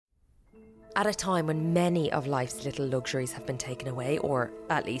At a time when many of life's little luxuries have been taken away, or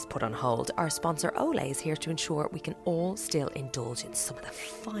at least put on hold, our sponsor Olay is here to ensure we can all still indulge in some of the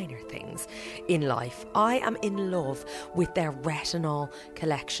finer things in life. I am in love with their retinol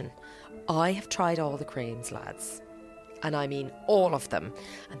collection. I have tried all the creams, lads, and I mean all of them,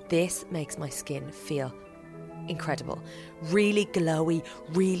 and this makes my skin feel incredible. Really glowy,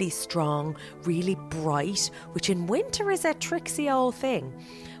 really strong, really bright, which in winter is a tricksy old thing.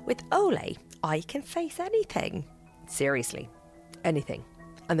 With Olay, I can face anything. Seriously, anything.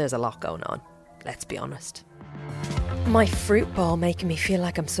 And there's a lot going on, let's be honest. My fruit ball making me feel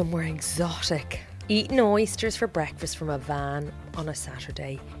like I'm somewhere exotic. Eating oysters for breakfast from a van on a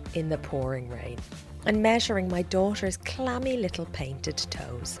Saturday in the pouring rain. And measuring my daughter's clammy little painted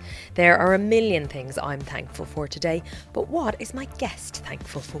toes. There are a million things I'm thankful for today, but what is my guest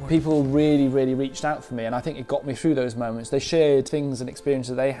thankful for? People really reached out for me, and I think it got me through those moments. They shared things and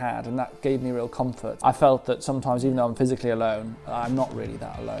experiences they had, and that gave me real comfort. I felt that sometimes, even though I'm physically alone, I'm not really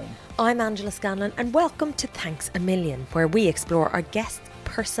that alone. I'm Angela Scanlon, and welcome to Thanks a Million, where we explore our guests'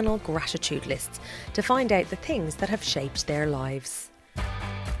 personal gratitude lists to find out the things that have shaped their lives.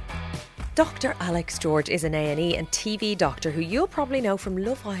 Dr. Alex George is an A&E and TV doctor who you'll probably know from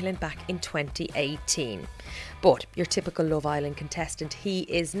Love Island back in 2018. But your typical Love Island contestant, he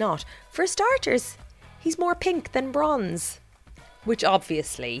is not. For starters, he's more pink than bronze, which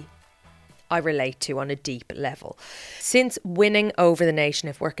obviously I relate to on a deep level. Since winning over the nation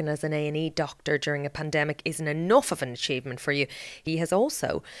if working as an A&E doctor during a pandemic isn't enough of an achievement for you, he has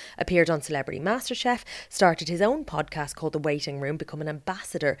also appeared on Celebrity MasterChef, started his own podcast called The Waiting Room, become an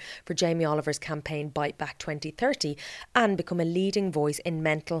ambassador for Jamie Oliver's campaign Bite Back 2030, and become a leading voice in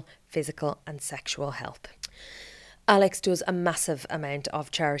mental, physical and sexual health. Alex does a massive amount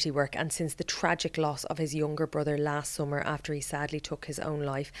of charity work, and since the tragic loss of his younger brother last summer after he sadly took his own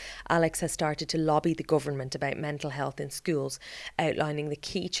life, Alex has started to lobby the government about mental health in schools, outlining the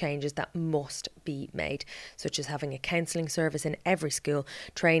key changes that must be made, such as having a counselling service in every school,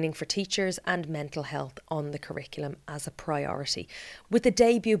 training for teachers and mental health on the curriculum as a priority. With the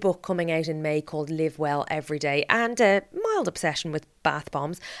debut book coming out in May called Live Well Every Day and a mild obsession with bath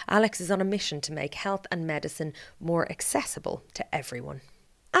bombs, Alex is on a mission to make health and medicine more accessible to everyone.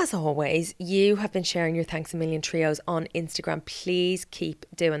 As always, you have been sharing your Thanks a Million trios on Instagram. Please keep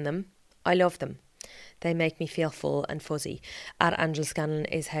doing them. I love them. They make me feel full and fuzzy. At Angela Scanlon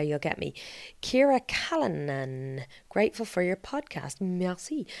is how you'll get me. Kira Callanan, grateful for your podcast.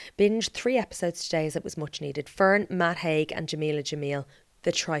 Merci. Binge 3 episodes today as it was much needed. Fern, Matt Haig and Jamila Jamil,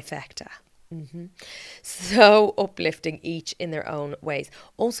 the trifecta. So uplifting, each in their own ways.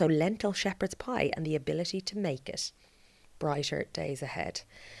 Also lentil shepherd's pie and the ability to make it. Brighter days ahead.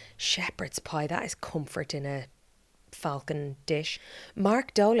 Shepherd's pie, that is comfort in a falcon dish.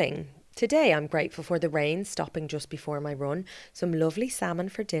 Mark Doling, today I'm grateful for the rain stopping just before my run, some lovely salmon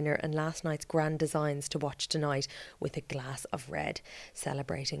for dinner and last night's grand designs to watch tonight with a glass of red,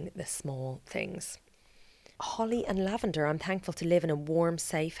 celebrating the small things. Holly and Lavender, I'm thankful to live in a warm,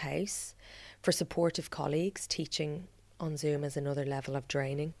 safe house, for supportive colleagues. Teaching on Zoom is another level of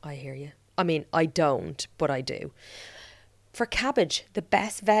draining. I hear you. I mean, I don't, but I do. For cabbage, the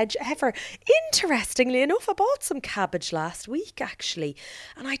best veg ever. Interestingly enough, I bought some cabbage last week, actually.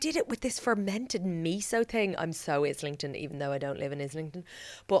 And I did it with this fermented miso thing. I'm so Islington, even though I don't live in Islington.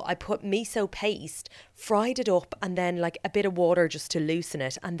 But I put miso paste, fried it up, and then like a bit of water just to loosen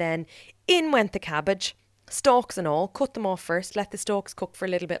it. And then in went the cabbage. Stalks and all, cut them off first, let the stalks cook for a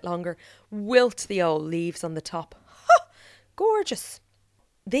little bit longer, wilt the old leaves on the top. Ha! Gorgeous.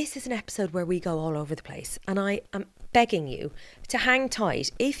 This is an episode where we go all over the place, and I am begging you to hang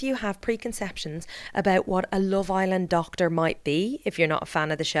tight if you have preconceptions about what a Love Island doctor might be, if you're not a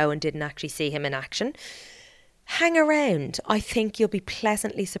fan of the show and didn't actually see him in action. Hang around. I think you'll be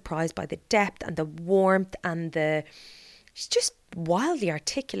pleasantly surprised by the depth and the warmth and the... He's just wildly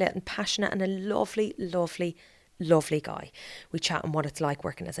articulate and passionate and a lovely, lovely, lovely guy. We chat on what it's like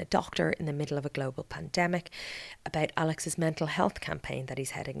working as a doctor in the middle of a global pandemic, about Alex's mental health campaign that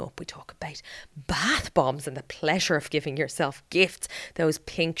he's heading up. We talk about bath bombs and the pleasure of giving yourself gifts, those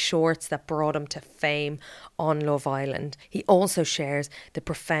pink shorts that brought him to fame on Love Island. He also shares the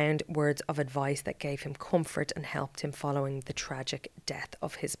profound words of advice that gave him comfort and helped him following the tragic death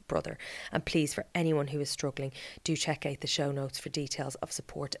of his brother. And please, for anyone who is struggling, do check out the show notes for details of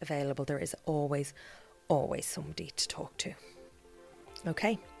support available. There is always somebody to talk to.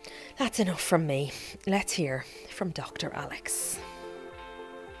 Okay, that's enough from me. Let's hear from Dr. Alex.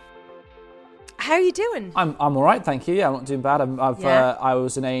 How are you doing? I'm all right, thank you. Yeah, I'm not doing bad. I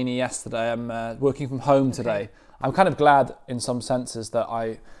was in A&E yesterday. I'm working from home today. I'm kind of glad in some senses that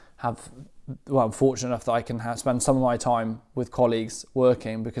I I'm fortunate enough that I can spend some of my time with colleagues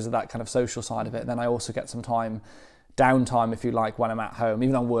working because of that kind of social side of it. And then I also get some downtime, if you like, when I'm at home.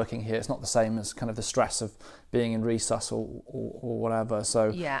 Even though I'm working here, it's not the same as kind of the stress of being in resus or whatever.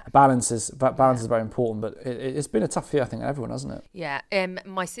 So balance is very important. But it's been a tough year, I think, everyone, hasn't it? Yeah.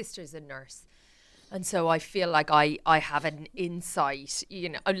 My sister's a nurse. And so I feel like I have an insight,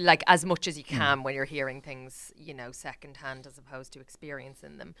 like as much as you can when you're hearing things, secondhand as opposed to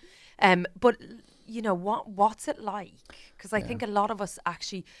experiencing them. But, what's it like? Because I think a lot of us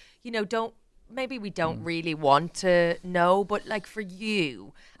actually, maybe we don't really want to know, but like for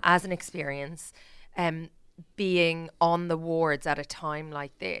you as an experience, being on the wards at a time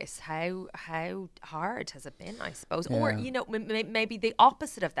like this, how hard has it been, I suppose? Yeah. Or, maybe the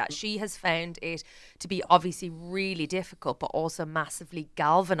opposite of that. She has found it to be obviously really difficult, but also massively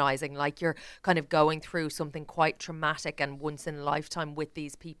galvanizing. Like you're kind of going through something quite traumatic and once in a lifetime with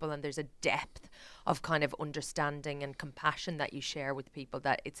these people, and there's a depth of kind of understanding and compassion that you share with people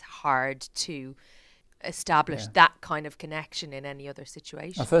that it's hard to establish that kind of connection in any other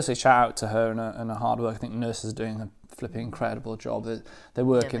situation. I firstly shout out to her and her hard work. I think nurses are doing a flipping incredible job. They're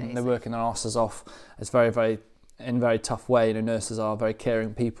working their asses off. It's very tough way. Nurses are very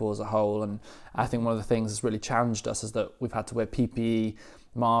caring people as a whole, and I think one of the things that's really challenged us is that we've had to wear PPE,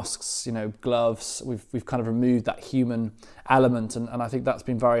 masks, gloves. We've kind of removed that human element, and I think that's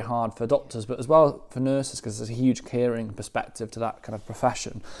been very hard for doctors, but as well for nurses, because there's a huge caring perspective to that kind of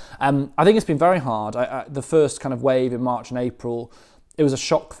profession. I think it's been very hard. The first kind of wave in March and April, it was a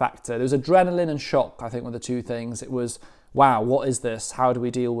shock factor. There was adrenaline and shock, I think, were the two things. It was, wow, what is this? How do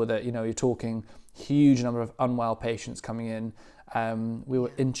we deal with it? You're talking huge number of unwell patients coming in. We were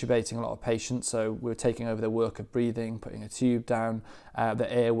intubating a lot of patients, so we were taking over their work of breathing, putting a tube down the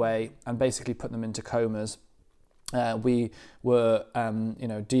airway, and basically putting them into comas. We were,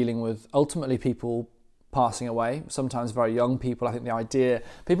 dealing with ultimately people passing away, sometimes very young people. I think the idea,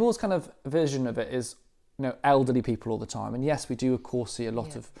 people's kind of vision of it is, elderly people all the time. And yes, we do, of course, see a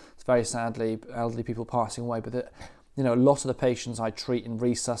lot of, very sadly, elderly people passing away. But, a lot of the patients I treat in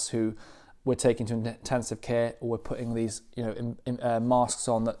resus who we're taking to intensive care, or we're putting these, masks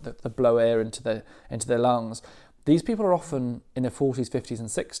on that blow air into their lungs. These people are often in their 40s, 50s, and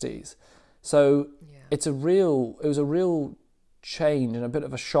 60s. So it was a real change and a bit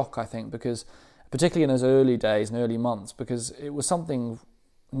of a shock, I think, because particularly in those early days and early months, because it was something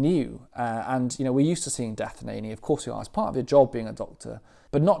new. And we're used to seeing death in A&E. Of course we are. It's part of your job being a doctor,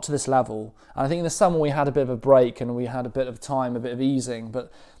 but not to this level. And I think in the summer we had a bit of a break and we had a bit of time, a bit of easing,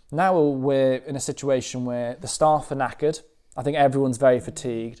 but now we're in a situation where the staff are knackered. I think everyone's very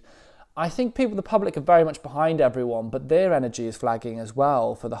fatigued. I think the public are very much behind everyone, but their energy is flagging as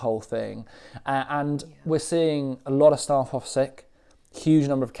well for the whole thing. We're seeing a lot of staff off sick, huge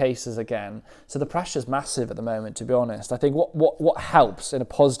number of cases again. So the pressure's massive at the moment, to be honest. I think what helps in a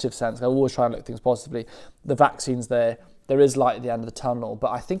positive sense, I always try and look at things positively, the vaccine's there is light at the end of the tunnel,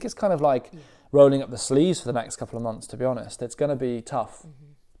 but I think it's kind of like rolling up the sleeves for the next couple of months, to be honest. It's going to be tough.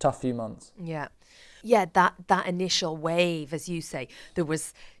 Tough few months. Yeah, that initial wave, as you say, there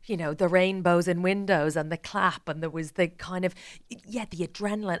was, the rainbows in windows and the clap, and there was the kind of, the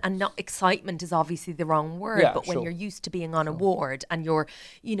adrenaline, and not excitement is obviously the wrong word, but when you're used to being on a ward and you're,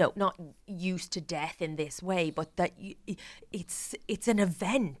 not used to death in this way, but that it's an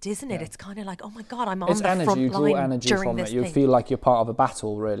event, isn't it? It's kind of like, oh my God, I'm on the energy. front You draw line energy during from this it. You thing. feel like you're part of a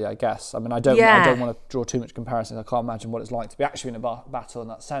battle, really, I guess. I mean, I don't want to draw too much comparisons. I can't imagine what it's like to be actually in a battle in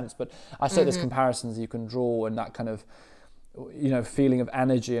that sense, but I say there's comparisons you can draw, and that kind of feeling of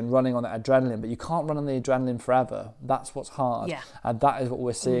energy and running on that adrenaline, but you can't run on the adrenaline forever. That's what's hard. And that is what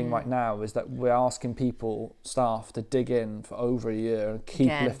we're seeing right now, is that we're asking staff to dig in for over a year and keep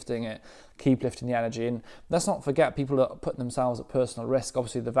lifting the energy. And let's not forget, people are putting themselves at personal risk.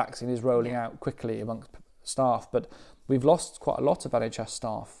 Obviously the vaccine is rolling out quickly amongst staff, but we've lost quite a lot of NHS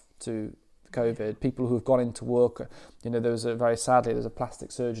staff to COVID, people who have gone into work. There was a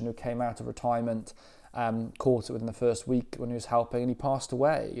plastic surgeon who came out of retirement, caught it within the first week when he was helping, and he passed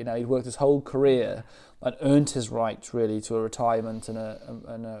away. He'd worked his whole career and earned his right really to a retirement and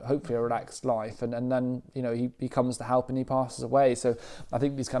a hopefully a relaxed life, and then he comes to help and he passes away. So I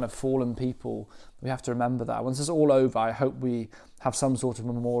think these kind of fallen people, we have to remember that. Once it's all over, I hope we have some sort of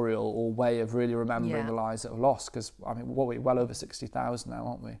memorial or way of really remembering the lives that were lost, because we're well over 60,000 now,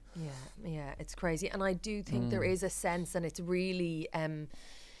 aren't we? Yeah, it's crazy. And I do think there is a sense, and it's really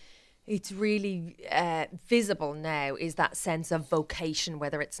visible now, is that sense of vocation,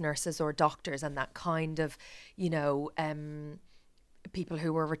 whether it's nurses or doctors, and that kind of, people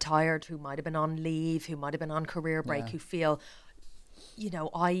who were retired, who might have been on leave, who might have been on career break, who feel you know,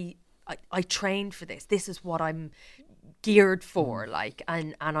 I trained for this. This is what I'm geared for, like,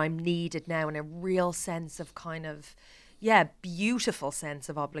 and I'm needed now, and a real sense of kind of, yeah, beautiful sense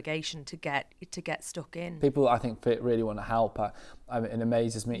of obligation to get stuck in. People, I think, really want to help. I mean, it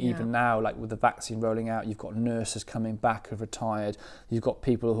amazes me even now, like with the vaccine rolling out, you've got nurses coming back who've retired. You've got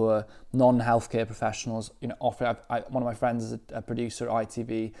people who are non-healthcare professionals. You know, offering. One of my friends is a producer at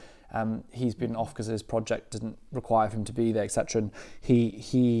ITV. He's been off because his project didn't require him to be there, etc. And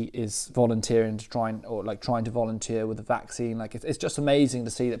he is volunteering to trying to volunteer with the vaccine. Like it's just amazing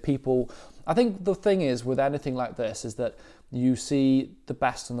to see that people. I think the thing is with anything like this is that you see the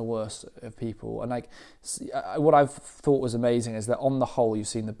best and the worst of people, and like what I've thought was amazing is that on the whole you've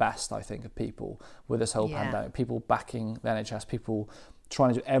seen the best, I think, of people with this whole pandemic. People backing the NHS, people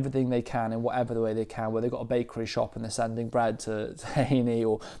trying to do everything they can in whatever the way they can, where they've got a bakery shop and they're sending bread to A&E,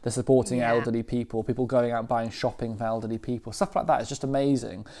 or they're supporting elderly people going out and buying shopping for elderly people. Stuff like that is just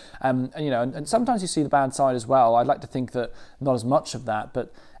amazing. And you know, and sometimes you see the bad side as well. I'd like to think that not as much of that,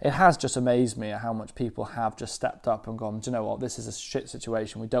 but it has just amazed me at how much people have just stepped up and gone, do you know what, this is a shit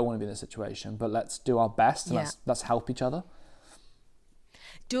situation. We don't want to be in this situation, but let's do our best and let's help each other.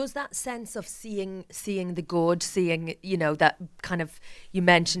 Does that sense of seeing the good, seeing, you know, that kind of, you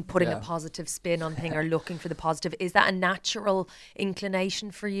mentioned putting a positive spin on thing or looking for the positive, is that a natural inclination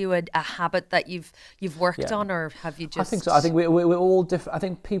for you, a habit that you've worked on, or have you just... I think so. I think we're all different. I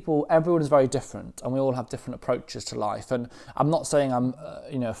think everyone is very different, and we all have different approaches to life. And I'm not saying I'm,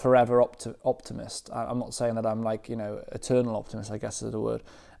 forever optimist. I'm not saying that I'm like, eternal optimist, I guess is the word.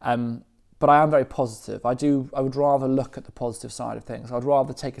 But I am very positive. I would rather look at the positive side of things. I'd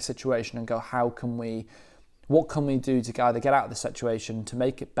rather take a situation and go, what can we do to either get out of the situation to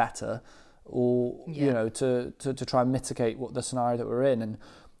make it better, or to try and mitigate what the scenario that we're in. And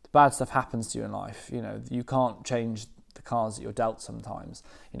bad stuff happens to you in life. You know, you can't change the cards that you're dealt sometimes.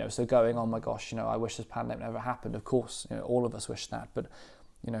 You know, so going, oh my gosh, I wish this pandemic never happened. Of course, all of us wish that, but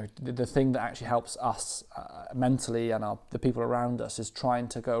the thing that actually helps us mentally and the people around us is trying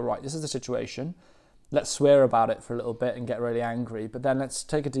to go, right, this is the situation. Let's swear about it for a little bit and get really angry, but then let's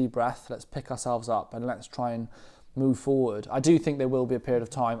take a deep breath, let's pick ourselves up and let's try and move forward. I do think there will be a period of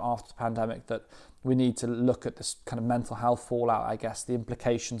time after the pandemic that we need to look at this kind of mental health fallout, I guess, the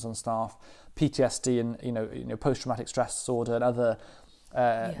implications on staff, PTSD and post-traumatic stress disorder and other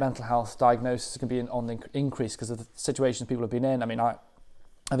mental health diagnoses can be on the increase because of the situations people have been in. I mean,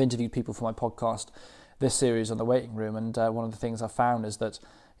 I've interviewed people for my podcast, this series on the waiting room, and one of the things I've found is that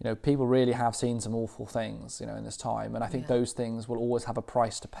people really have seen some awful things in this time, and I think those things will always have a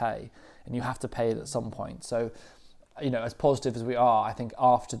price to pay, and you have to pay it at some point. So as positive as we are, I think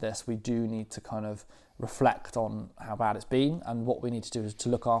after this we do need to kind of reflect on how bad it's been, and what we need to do is to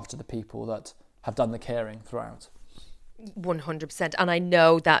look after the people that have done the caring throughout. 100%, and I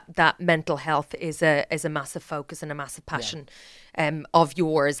know that mental health is a massive focus and a massive passion of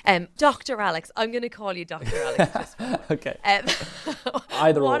yours. Dr. Alex, I'm going to call you Dr. Alex. Just okay.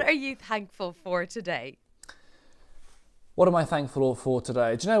 Either what or. are you thankful for today? What am I thankful for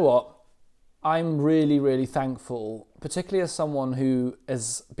today? Do you know what? I'm really, really thankful, particularly as someone who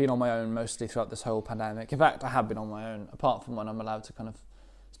has been on my own mostly throughout this whole pandemic. In fact, I have been on my own, apart from when I'm allowed to kind of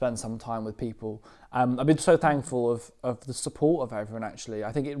spend some time with people. I've been so thankful of the support of everyone, actually.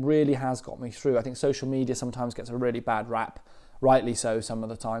 I think it really has got me through. I think social media sometimes gets a really bad rap, rightly so some of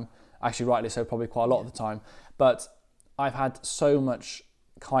the time. Actually, rightly so probably quite a lot of the time. But I've had so much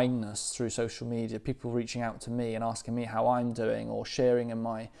kindness through social media, people reaching out to me and asking me how I'm doing or sharing in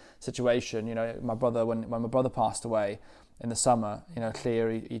my situation. My brother, when my brother passed away in the summer,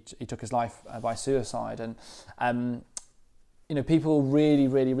 clear, he took his life by suicide. And people really,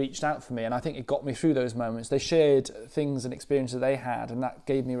 really reached out for me, and I think it got me through those moments. They shared things and experiences they had, and that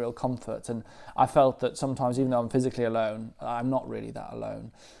gave me real comfort. And I felt that sometimes, even though I'm physically alone, I'm not really that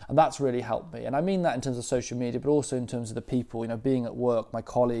alone. And that's really helped me. And I mean that in terms of social media, but also in terms of the people, being at work, my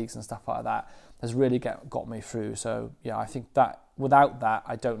colleagues and stuff like that, has really got me through. So, yeah, I think that without that,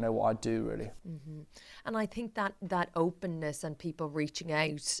 I don't know what I'd do, really. Mm-hmm. And I think that openness and people reaching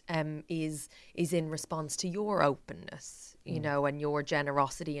out is in response to your openness. And your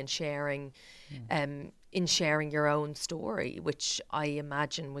generosity and sharing, in sharing your own story, which I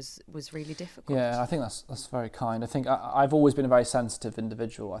imagine was really difficult. Yeah, I think that's very kind. I think I've always been a very sensitive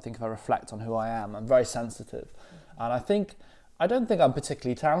individual. I think if I reflect on who I am, I'm very sensitive, and I don't think I'm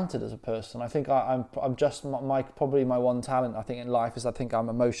particularly talented as a person. I think I'm just probably my one talent, I think, in life is I think I'm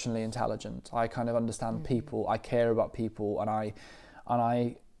emotionally intelligent. I kind of understand people. I care about people, and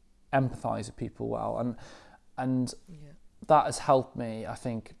I empathise with people well, and that has helped me, I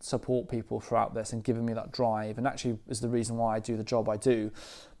think, support people throughout this and given me that drive, and actually is the reason why I do the job I do.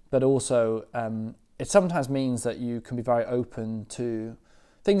 But also, it sometimes means that you can be very open to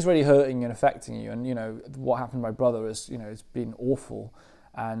things really hurting and affecting you. And, you know, what happened to my brother is, you know, it's been awful.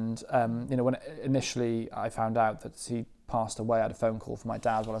 And, you know, when initially I found out that he passed away, I had a phone call from my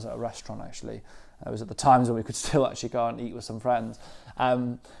dad while I was at a restaurant, actually. It was at the times when we could still actually go out and eat with some friends.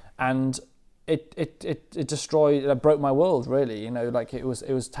 And it destroyed, it broke my world, really. You know, like it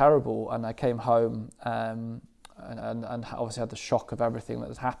was terrible. And I came home and obviously had the shock of everything that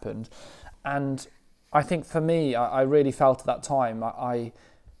had happened. And I think for me, I really felt at that time I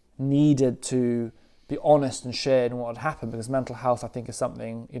needed to be honest and share in what had happened, because mental health, I think, is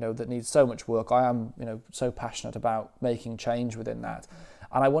something, you know, that needs so much work. I am, you know, so passionate about making change within that.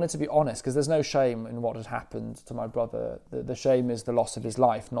 And I wanted to be honest, because there's no shame in what had happened to my brother. The shame is the loss of his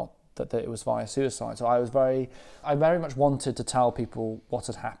life, not that it was via suicide. So I very much wanted to tell people what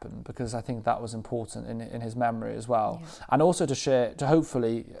had happened, because I think that was important in his memory as well. Yeah. And also to share, to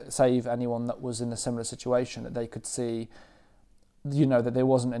hopefully save anyone that was in a similar situation, that they could see, you know, that there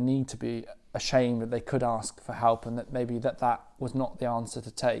wasn't a need to be ashamed, that they could ask for help, and that maybe that was not the answer to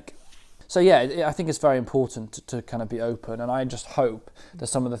take. So yeah, I think it's very important to kind of be open, and I just hope that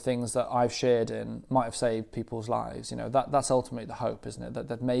some of the things that I've shared in might have saved people's lives. You know, that's ultimately the hope, isn't it?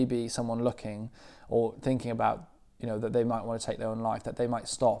 That maybe someone looking or thinking about, you know, that they might want to take their own life, that they might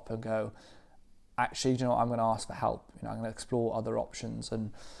stop and go, actually, you know, I'm going to ask for help. You know, I'm going to explore other options.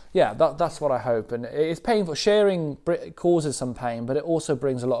 And yeah, that's what I hope. And it's painful. Sharing causes some pain, but it also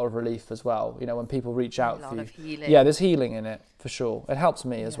brings a lot of relief as well. You know, when people reach out for you. A lot of healing. Yeah, there's healing in it, for sure. It helps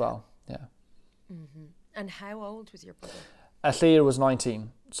me as well. Yeah. Mm-hmm. And how old was your brother? Leo was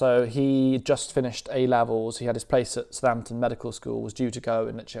 19. So he just finished A-levels. He had his place at Southampton Medical School, was due to go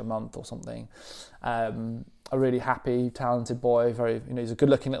in literally a month or something. A really happy, talented boy. Very, you know, he's a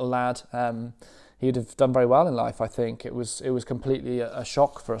good-looking little lad. He'd have done very well in life, I think. It was completely a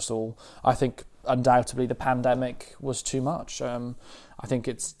shock for us all. I think undoubtedly the pandemic was too much. I think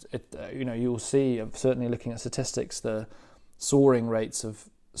you know, you'll see, certainly looking at statistics, the soaring rates of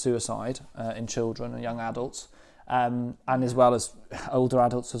suicide in children and young adults, and as well as older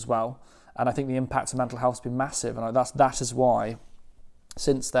adults as well. And I think the impact of mental health has been massive, and that is why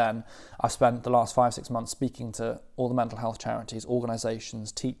since then I've spent the last 5-6 months speaking to all the mental health charities,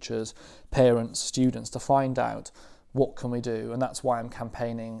 organisations, teachers, parents, students, to find out what can we do. And that's why I'm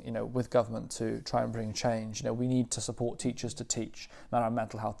campaigning, you know, with government to try and bring change. You know, we need to support teachers to teach around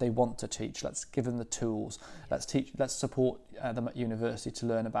mental health. They want to teach. Let's give them the tools. Let's support them at university to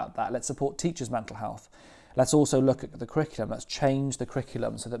learn about that. Let's support teachers' mental health. Let's also look at the curriculum. Let's change the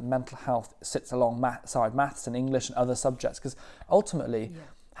curriculum so that mental health sits alongside maths and English and other subjects. Because ultimately,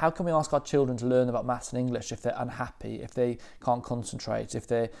 how can we ask our children to learn about maths and English if they're unhappy, if they can't concentrate, if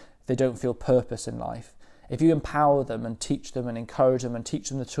they don't feel purpose in life? If you empower them and teach them and encourage them and teach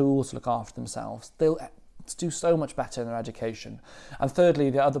them the tools to look after themselves, they'll do so much better in their education. And thirdly,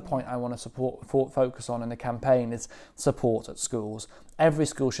 the other point I want to focus on in the campaign is support at schools. Every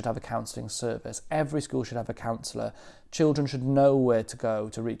school should have a counselling service. Every school should have a counsellor. Children should know where to go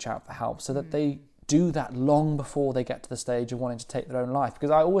to reach out for help, so that they do that long before they get to the stage of wanting to take their own life.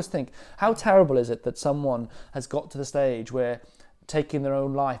 Because I always think, how terrible is it that someone has got to the stage where taking their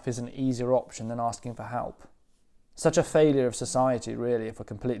own life is an easier option than asking for help? Such a failure of society, really, if we're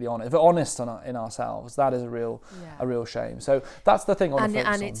completely honest. If we're honest in ourselves, that is a real shame. So that's the thing I want to focus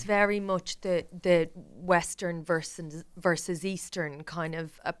on. And it's very much the Western versus Eastern kind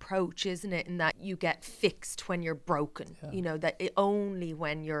of approach, isn't it? In that you get fixed when you're broken. Yeah. You know, that only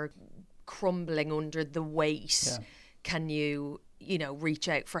when you're crumbling under the weight can you reach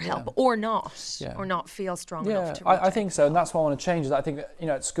out for help or not feel strong enough to reach I think so, and that's what I want to change. Is I think that, you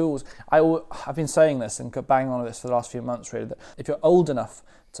know, at schools, I've been saying this and banging on this for the last few months, really, that if you're old enough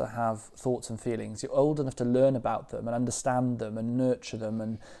to have thoughts and feelings, you're old enough to learn about them and understand them and nurture them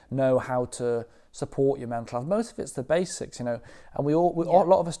and know how to support your mental health. Most of it's the basics, you know, and a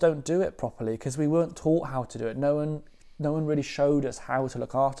lot of us don't do it properly because we weren't taught how to do it. No one really showed us how to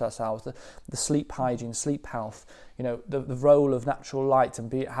look after ourselves. The sleep hygiene, sleep health, you know, the role of natural light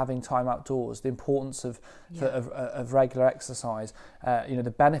and having time outdoors, the importance of regular exercise, you know, the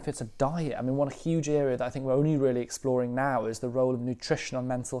benefits of diet. I mean, one huge area that I think we're only really exploring now is the role of nutrition on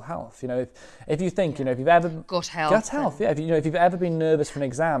mental health. You know, if you think, you know, if you've ever gut health, if you've ever been nervous for an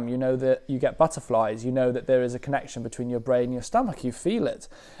exam, you know that you get butterflies. You know that there is a connection between your brain and your stomach. You feel it,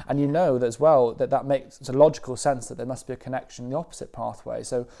 and you know that as well that makes a logical sense that there must be a connection in the opposite pathway.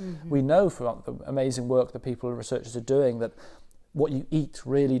 So we know from the amazing work that people and researchers are doing that what you eat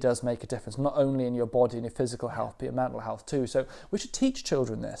really does make a difference, not only in your body and your physical health, but your mental health too. So we should teach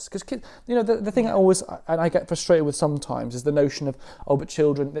children this, because kids, the thing I get frustrated with sometimes is the notion of, but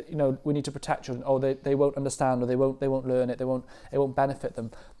children, we need to protect children. They won't understand, or they won't learn it. It won't benefit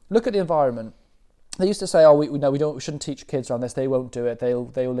them. Look at the environment. They used to say, we shouldn't teach kids around this. They won't do it.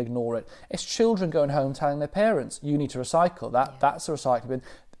 They'll ignore it. It's children going home telling their parents, you need to recycle. That's a recycling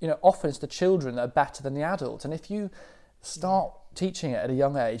bin. Often it's the children that are better than the adults. And if you start teaching it at a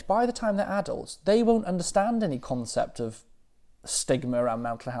young age, by the time they're adults, they won't understand any concept of stigma around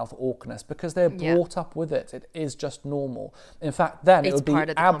mental health or awkwardness, because they're brought up with it. It is just normal. In fact, then it would be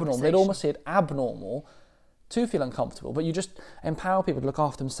abnormal. They'd almost see it abnormal to feel uncomfortable. But you just empower people to look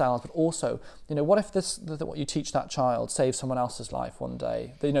after themselves. But also, what if what you teach that child saves someone else's life one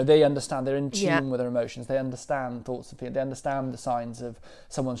day? They understand, they're in tune with their emotions, they understand thoughts and feelings, they understand the signs of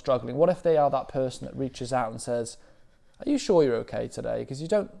someone struggling. What if they are that person that reaches out and says, are you sure you're okay today? Because you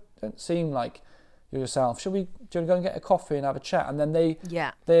don't seem like you're yourself. Do you want to go and get a coffee and have a chat? And then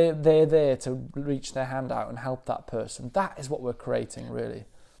they're there to reach their hand out and help that person. That is what we're creating, really.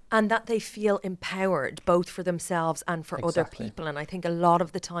 And that they feel empowered, both for themselves and for other people. And I think a lot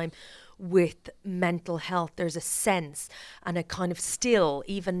of the time with mental health, there's a sense and a kind of still,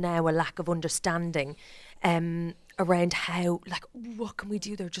 even now, a lack of understanding around how, what can we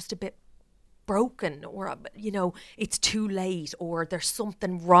do? They're just a bit broken, or it's too late, or there's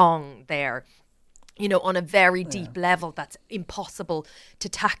something wrong there, on a very deep level that's impossible to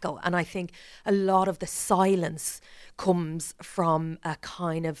tackle. And I think a lot of the silence comes from a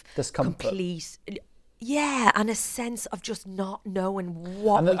kind of discomfort. Complete and a sense of just not knowing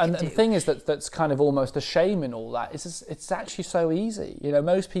what we can do. And the thing is that's kind of almost a shame in all that. It's actually so easy.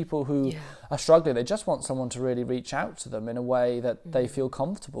 Most people who are struggling, they just want someone to really reach out to them in a way that they feel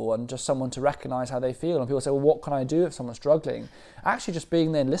comfortable, and just someone to recognise how they feel. And people say, well, what can I do if someone's struggling? Actually, just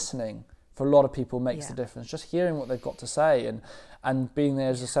being there and listening for a lot of people makes a difference. Just hearing what they've got to say and being there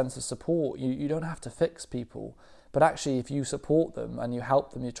as a sense of support. You don't have to fix people. But actually, if you support them and you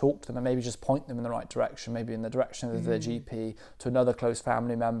help them, you talk to them, and maybe just point them in the right direction, maybe in the direction of their GP, to another close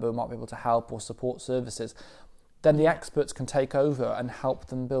family member who might be able to help, or support services, then the experts can take over and help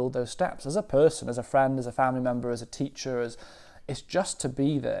them build those steps. As a person, as a friend, as a family member, as a teacher, it's just to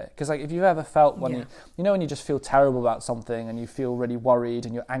be there. Because if you've ever felt when when you just feel terrible about something and you feel really worried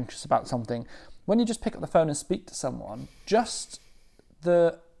and you're anxious about something, when you just pick up the phone and speak to someone, just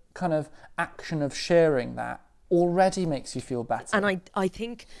the kind of action of sharing that already makes you feel better. And I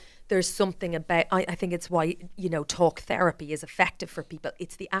think there's something about, I think it's why, talk therapy is effective for people.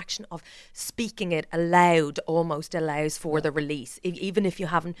 It's the action of speaking it aloud almost allows for the release. Even if you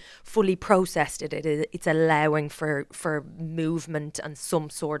haven't fully processed it, it's allowing for movement and some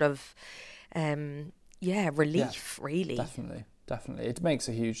sort of, relief, really. Definitely, it makes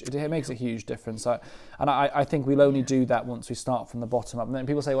a huge difference. I think we'll only do that once we start from the bottom up. And then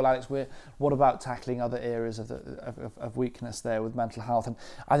people say, well, Alex, what about tackling other areas of weakness there with mental health? And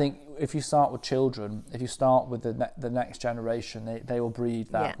I think if you start with children, if you start with the next generation, they will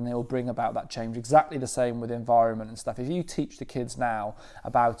breed that and they will bring about that change. Exactly the same with environment and stuff. If you teach the kids now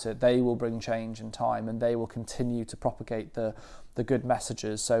about it, they will bring change in time, and they will continue to propagate the good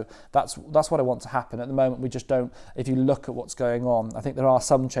messages. So that's what I want to happen. At the moment, we just don't. If you look at what's going on, I think there are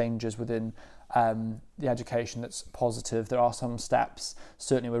some changes within the education that's positive. There are some steps.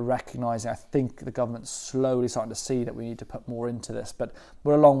 Certainly, we're recognising. I think the government's slowly starting to see that we need to put more into this, but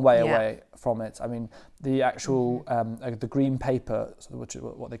we're a long way away from it. I mean, the actual the Green Paper, which is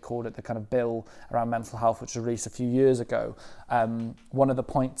what they called it, the kind of bill around mental health, which was released a few years ago. One of the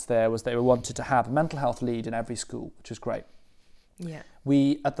points there was they wanted to have a mental health lead in every school, which is great. Yeah.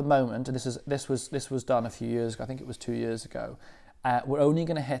 We at the moment, and this was done a few years ago. I think it was 2 years ago. We're only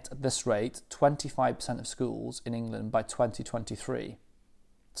going to hit at this rate 25% of schools in England by 2023.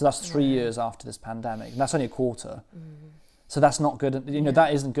 So that's 3 years after this pandemic, and that's only a quarter. So that's not good.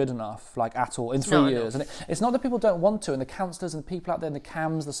 That isn't good enough, at all, in 3 years. And it's not that people don't want to, and the counsellors and the people out there in the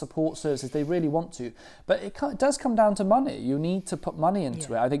CAMS, the support services, they really want to. But it does come down to money. You need to put money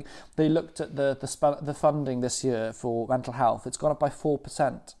into it. I think they looked at the funding this year for mental health. It's gone up by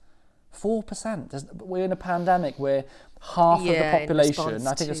 4%. 4%. We're in a pandemic where half of the population,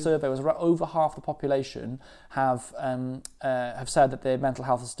 I think a survey was over half the population have said that their mental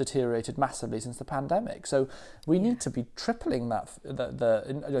health has deteriorated massively since the pandemic. So we need to be tripling that,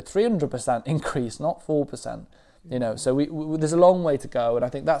 the 300% increase, not 4%. So we there's a long way to go, and I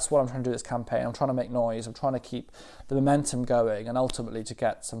think that's what I'm trying to do this campaign. I'm trying to make noise. I'm trying to keep the momentum going, and ultimately to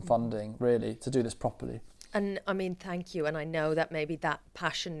get some funding, really, to do this properly. And I mean, thank you. And I know that maybe that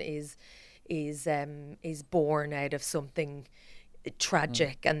passion is born out of something,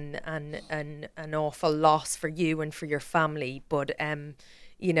 tragic and an awful loss for you and for your family. But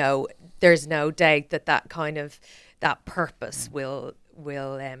you know, there's no doubt that kind of that purpose will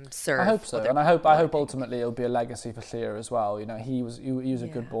serve. I hope so, and I hope ultimately it'll be a legacy for Llŷr as well. You know, he was a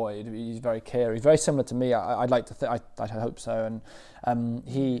good boy. He's very caring. He's very similar to me. I'd like to I hope so, and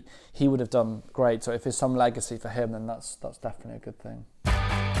he would have done great. So if there's some legacy for him, then that's definitely a good thing.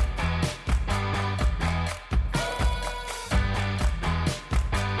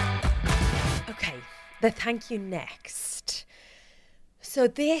 Okay, the thank you next. So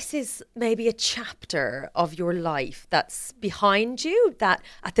this is maybe a chapter of your life that's behind you that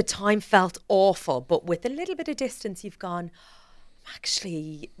at the time felt awful, but with a little bit of distance you've gone, I'm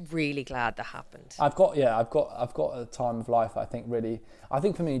actually really glad that happened. I've got a time of life I think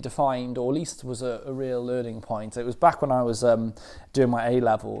for me defined, or at least was a real learning point. It was back when I was doing my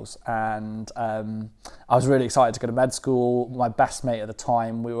A-levels, and I was really excited to go to med school. My best mate at the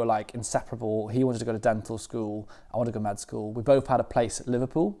time, we were like inseparable. He wanted to go to dental school, I wanted to go to med school. We both had a place at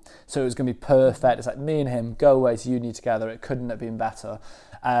Liverpool, so it was going to be perfect. It's like me and him go away to uni together. It couldn't have been better.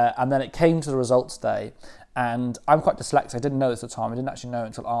 And then it came to the results day, and I'm quite dyslexic. I didn't know this at the time. I didn't actually know it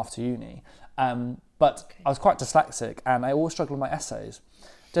until after uni. But I was quite dyslexic, and I always struggled with my essays.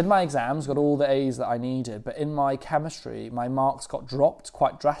 Did my exams, got all the A's that I needed, but in my chemistry, my marks got dropped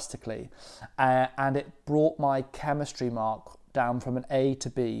quite drastically, and it brought my chemistry mark down from an A to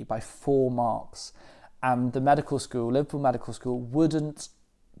B by 4 marks. And the medical school, Liverpool Medical School, wouldn't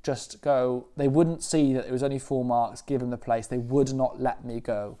they wouldn't see that it was only 4 marks, given the place. They would not let me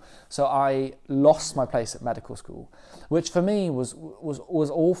go. So I lost my place at medical school, which for me was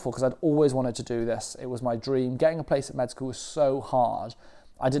awful, because I'd always wanted to do this. It was my dream. Getting a place at med school was so hard.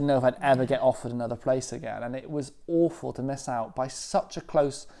 I didn't know if I'd ever get offered another place again. And it was awful to miss out by such a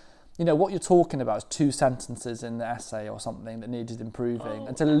close... You know, what you're talking about is 2 sentences in the essay or something that needed improving.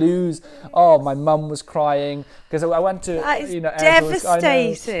 And to lose... Oh, my mum was crying because I went to... That is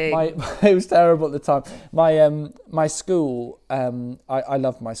devastating. It was terrible at the time. My school, I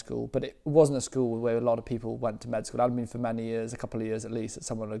loved my school, but it wasn't a school where a lot of people went to med school. I'd been for many years, a couple of years at least, that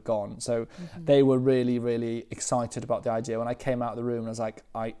someone had gone. So they were really, really excited about the idea. When I came out of the room and I was like,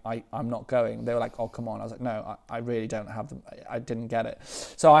 I'm not going. They were like, oh, come on. I was like, no, I really don't have them. I didn't get it.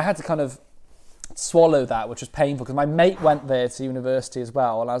 So I had to kind of swallow that, which was painful, because my mate went there to university as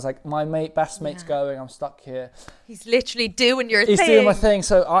well, and I was like, my best mate's going, I'm stuck here. He's literally doing your thing. He's doing my thing,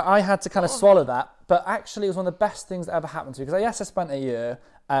 so I had to kind of swallow that. But actually, it was one of the best things that ever happened to me, because I spent a year.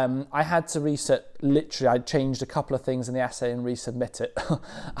 I had to resit, literally, I changed a couple of things in the essay and resubmit it.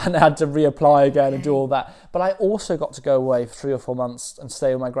 And I had to reapply again and do all that. But I also got to go away for 3 or 4 months and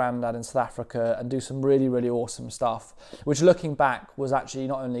stay with my granddad in South Africa and do some really, really awesome stuff, which looking back was actually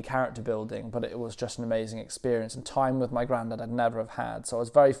not only character building, but it was just an amazing experience, and time with my granddad I'd never have had. So I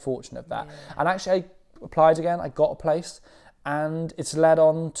was very fortunate of that. Yeah. And actually I applied again, I got a place, and it's led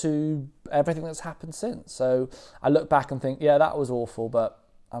on to everything that's happened since. So I look back and think, yeah, that was awful, but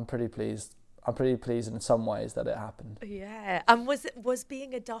I'm pretty pleased. I'm pretty pleased in some ways that it happened. Yeah. And was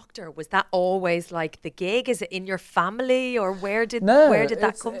being a doctor, was that always like the gig? Is it in your family, or where did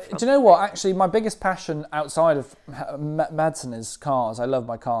that come from? Do you know what? Actually, my biggest passion outside of medicine is cars. I love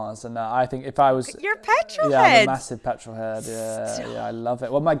my cars, and I think if I was... You're a petrol head. I'm a massive petrol head. Yeah, I love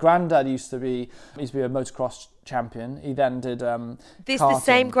it. Well, my granddad used to be a motocross champion. He then did karting. The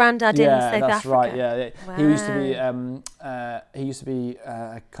same granddad in South Africa? Yeah, that's right. Yeah, wow. He used to be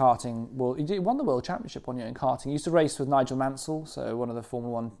karting. Well, he won the world championship one year in karting. He used to race with Nigel Mansell, so one of the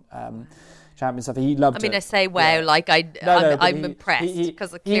Formula One champions. He loved it. I mean, I say wow, like I'm impressed,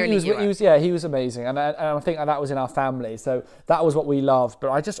 because clearly he was amazing, and I think that was in our family. So that was what we loved.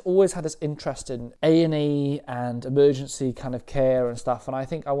 But I just always had this interest in A&E and emergency kind of care and stuff, and I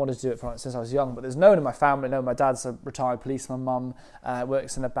think I wanted to do it since I was young. But there's no one in my family. No, my dad's a retired policeman. Mum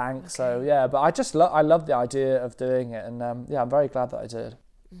works in a bank. Okay. So yeah, but I love the idea of doing it, and I'm very glad that I did.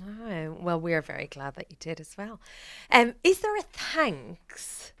 Wow. Well, we're very glad that you did as well. Is there a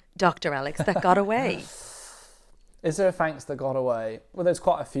thanks, Dr. Alex, that got away? Is there a thanks that got away? Well, there's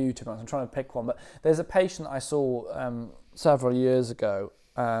quite a few, to be honest. I'm trying to pick one, but there's a patient I saw several years ago,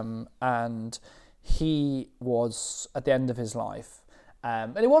 and he was at the end of his life,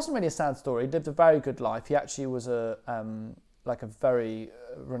 and it wasn't really a sad story. He lived a very good life. He actually was a very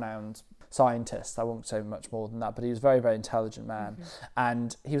renowned scientist. I won't say much more than that, but he was a very, very intelligent man. Mm-hmm.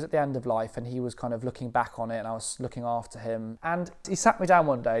 And he was at the end of life, and he was kind of looking back on it, and I was looking after him. And he sat me down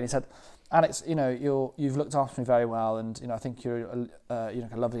one day and he said, Alex, you've looked after me very well, and I think you're a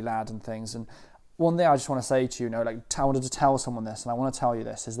lovely lad and things. And one thing I just want to say to you, I wanted to tell someone this, and I want to tell you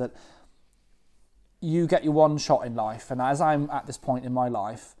this, is that you get your one shot in life, and as I'm at this point in my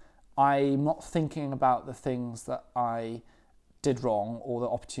life, I'm not thinking about the things that I did wrong or the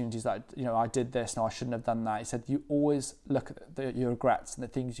opportunities that, I did this, no, I shouldn't have done that. He said, you always look at your regrets and the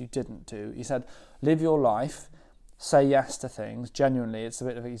things you didn't do. He said, live your life, say yes to things. Genuinely, it's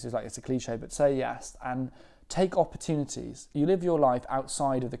a cliche, but say yes and take opportunities. You live your life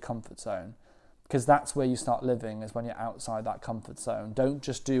outside of the comfort zone, because that's where you start living, is when you're outside that comfort zone. Don't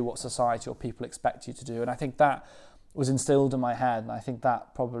just do what society or people expect you to do. And I think that was instilled in my head, and I think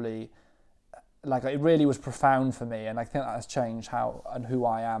that probably, it really was profound for me, and I think that has changed how and who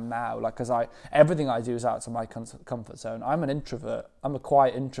I am now. Because everything I do is outside my comfort zone. I'm an introvert. I'm a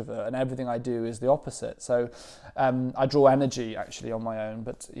quiet introvert, and everything I do is the opposite. So I draw energy actually on my own,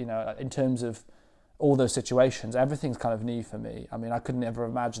 but in terms of all those situations, everything's kind of new for me. I mean, I couldn't ever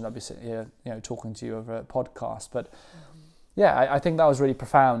imagine I'd be sitting here, talking to you over a podcast. But yeah, I think that was really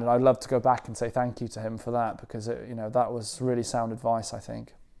profound, and I'd love to go back and say thank you to him for that, because that was really sound advice, I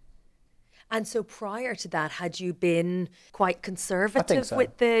think. And so prior to that, had you been quite conservative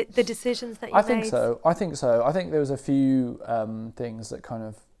with the decisions that you made? I think so. I think there was a few things that kind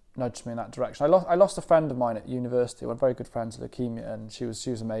of nudged me in that direction. I lost a friend of mine at university, one very good friend with leukemia, and she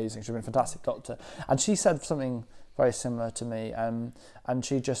was amazing. She'd been a fantastic doctor, and she said something very similar to me. And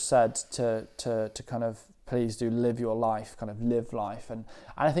she just said to kind of, please do live your life, kind of live life. And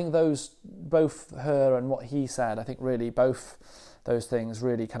I think both her and what he said, I think really both those things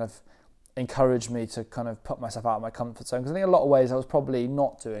really kind of encouraged me to kind of put myself out of my comfort zone, because I think in a lot of ways I was probably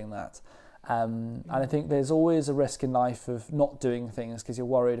not doing that. And I think there's always a risk in life of not doing things because you're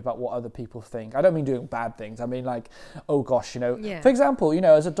worried about what other people think. I don't mean doing bad things. I mean oh gosh, for example,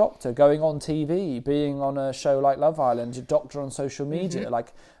 as a doctor, going on TV, being on a show like Love Island, a doctor on social media,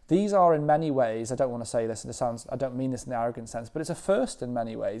 these are in many ways, I don't want to say this, and I don't mean this in the arrogant sense, but it's a first in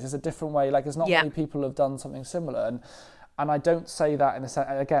many ways. It's a different way. There's not many people who have done something similar. And I don't say that in a sense,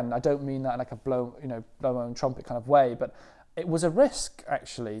 again, I don't mean that in a blow my own trumpet kind of way, but it was a risk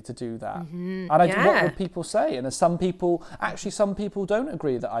actually to do that. And what would people say? And some people don't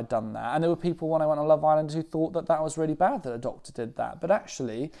agree that I'd done that. And there were people when I went on Love Island who thought that was really bad that a doctor did that. But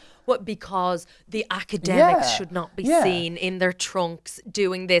actually... because the academics should not be seen in their trunks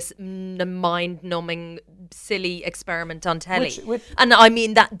doing this mind-numbing, silly experiment on telly. And I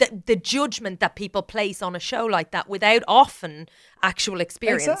mean that the judgment that people place on a show like that without often actual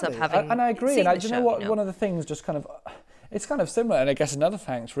experience of having and I agree. seen And the do you show, know what? One of the things just kind of... It's kind of similar, and I guess another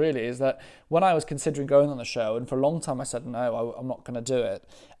thanks really is that when I was considering going on the show, and for a long time I said no, I'm not going to do it.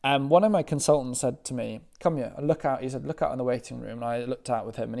 One of my consultants said to me, "Come here and look out." He said, "Look out in the waiting room." And I looked out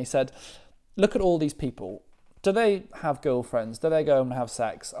with him, and he said, "Look at all these people. Do they have girlfriends? Do they go and have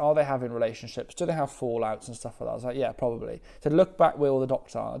sex? Are they having relationships? Do they have fallouts and stuff like that?" I was like, "Yeah, probably." He said, "Look back where all the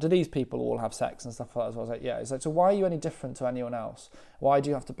doctors are. Do these people all have sex and stuff like that?" So I was like, "Yeah." He's like, "So why are you any different to anyone else? Why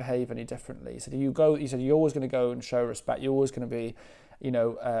do you have to behave any differently?" He said, "You're always going to go and show respect. You're always going to be,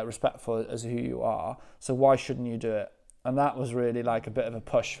 respectful as who you are. So why shouldn't you do it?" And that was really a bit of a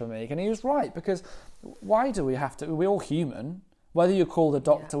push for me. And he was right, because why do we have to? We're all human. Whether you're called a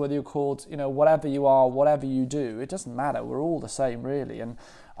doctor, whether you're called, whatever you are, whatever you do, it doesn't matter. We're all the same, really. And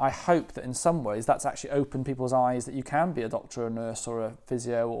I hope that in some ways that's actually opened people's eyes that you can be a doctor, or a nurse, or a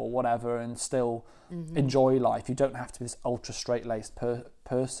physio, or whatever, and still enjoy life. You don't have to be this ultra straight-laced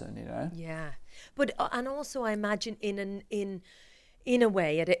person, Yeah, but and also I imagine in a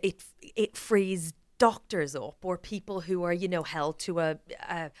way it frees doctors up, or people who are held to a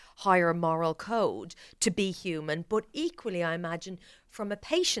higher moral code, to be human. But equally, I imagine from a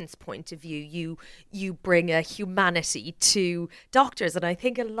patient's point of view, you bring a humanity to doctors. And I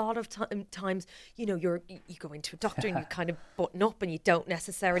think a lot of times you go into a doctor and you kind of button up and you don't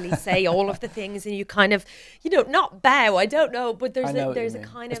necessarily say all of the things, and you kind of not bow, I don't know, but there's a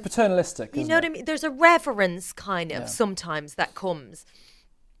kind it's of paternalistic, you know what I mean, there's a reverence kind of sometimes that comes.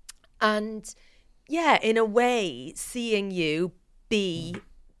 And yeah, in a way, seeing you be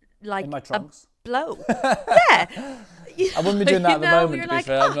like in my trunks. A blow. Yeah. I wouldn't be doing that at the moment, to be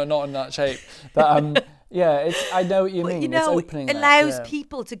fair. I'm not in that shape. But I know what you mean. It's opening it allows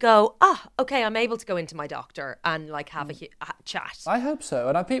people to go, okay, I'm able to go into my doctor and have a chat. I hope so.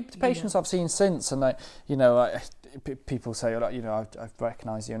 And patients I've seen since, and people say, I've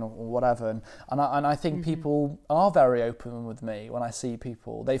recognised you or whatever, and I think people are very open with me when I see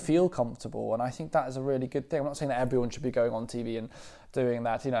people. They feel comfortable, and I think that is a really good thing. I'm not saying that everyone should be going on TV and doing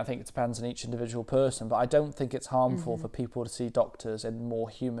that. I think it depends on each individual person, but I don't think it's harmful for people to see doctors in more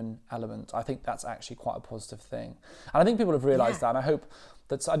human element. I think that's actually quite a positive thing, and I think people have realised that, and I hope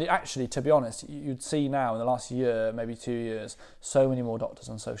That's actually, to be honest, you'd see now in the last year, maybe 2 years, so many more doctors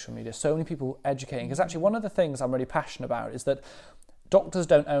on social media, so many people educating. Because actually one of the things I'm really passionate about is that doctors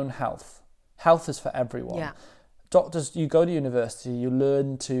don't own health. Health is for everyone. Yeah. Doctors, you go to university, you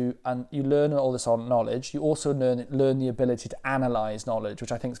learn all this on knowledge. You also learn the ability to analyse knowledge,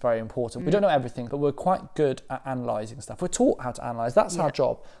 which I think is very important. We don't know everything, but we're quite good at analysing stuff. We're taught how to analyse. That's our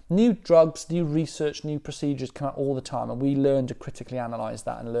job. New drugs, new research, new procedures come out all the time, and we learn to critically analyse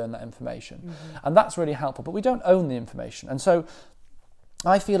that and learn that information. And that's really helpful, but we don't own the information. And so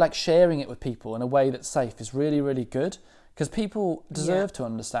I feel like sharing it with people in a way that's safe is really, really good. Because people deserve to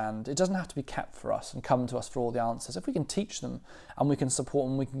understand. It doesn't have to be kept for us and come to us for all the answers. If we can teach them and we can support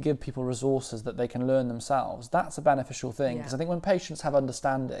them, we can give people resources that they can learn themselves, that's a beneficial thing. Because I think when patients have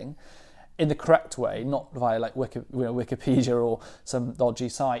understanding in the correct way, not via like Wikipedia or some dodgy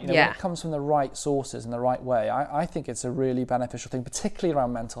site, when it comes from the right sources in the right way, I think it's a really beneficial thing, particularly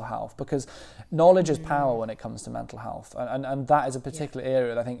around mental health, because knowledge is power when it comes to mental health. And that is a particular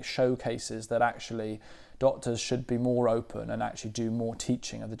area that I think showcases that actually doctors should be more open and actually do more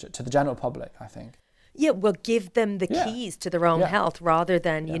teaching to the general public, I think. Yeah, well, give them the keys to their own health rather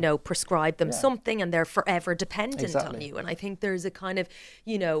than, prescribe them something and they're forever dependent on you. And I think there's a kind of,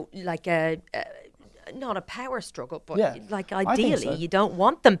 like not a power struggle, but like ideally you don't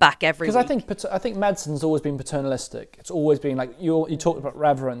want them back every week. Because I think medicine's always been paternalistic. It's always been like, you talked about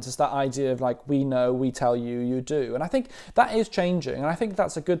reverence. It's that idea of like, we know, we tell you, you do. And I think that is changing. And I think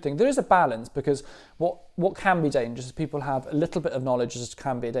that's a good thing. There is a balance, because what can be dangerous is people have a little bit of knowledge, just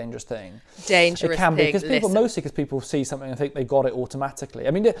can be a dangerous thing. Dangerous It can be, thing, because mostly because people see something and think they got it automatically.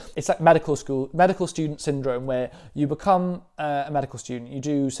 I mean, it's like medical student syndrome, where you become a medical student, you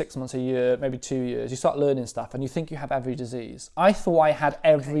do 6 months a year, maybe 2 years, you start learning stuff and you think you have every disease. I thought I had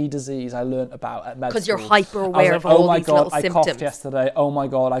every disease I learnt about at medical school. Because you're hyper aware of all these little symptoms. Oh my God, I coughed yesterday. Oh my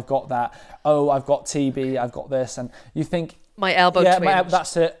God, I've got that. Oh, I've got TB, I've got this. And you think, my elbow twinged.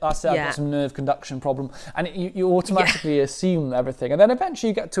 That's it. I've got some nerve conduction problem. And you automatically assume everything. And then eventually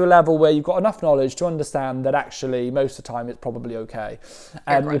you get to a level where you've got enough knowledge to understand that actually most of the time it's probably okay.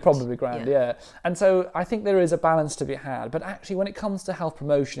 And you're probably grand, And so I think there is a balance to be had. But actually when it comes to health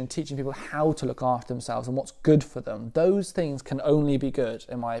promotion and teaching people how to look after themselves and what's good for them, those things can only be good,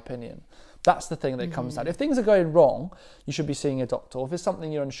 in my opinion. That's the thing that comes out. If things are going wrong, you should be seeing a doctor. Or if there's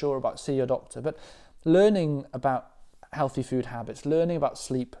something you're unsure about, see your doctor. But learning about healthy food habits, learning about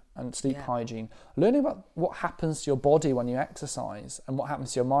sleep and sleep hygiene, learning about what happens to your body when you exercise and what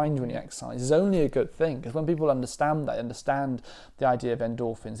happens to your mind when you exercise is only a good thing. Because when people understand that, understand the idea of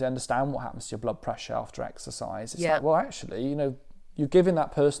endorphins, they understand what happens to your blood pressure after exercise. It's like, well, actually, you're giving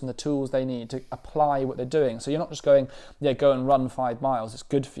that person the tools they need to apply what they're doing. So you're not just going, go and run 5 miles, it's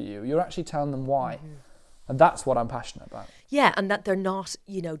good for you. You're actually telling them why. And that's what I'm passionate about. Yeah, and that they're not,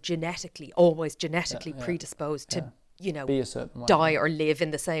 always genetically predisposed to be a certain way, die or live in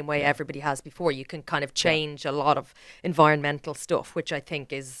the same way everybody has before. You can kind of change a lot of environmental stuff, which I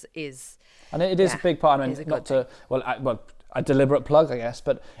think is and it is a big part. I mean, a deliberate plug, I guess,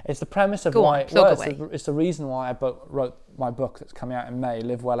 but it's the premise of it's the reason why I wrote my book that's coming out in May,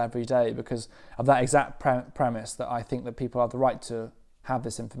 Live Well Every Day, because of that exact premise, that I think that people have the right to have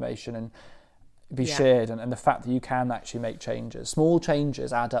this information and be shared, and the fact that you can actually make changes. Small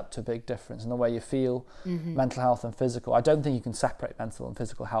changes add up to a big difference in the way you feel, mental health and physical. I don't think you can separate mental and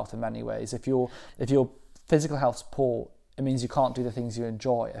physical health in many ways. If your physical health's poor, it means you can't do the things you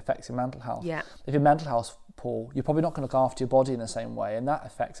enjoy. It affects your mental health. Yeah. If your mental health's poor, you're probably not going to look after your body in the same way, and that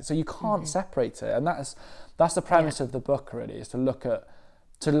affects it. So you can't separate it, and that's the premise of the book, really, is to look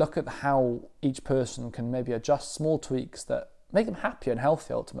at how each person can maybe adjust small tweaks that make them happier and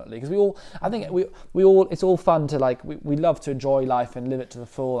healthier ultimately. Because it's all fun to we love to enjoy life and live it to the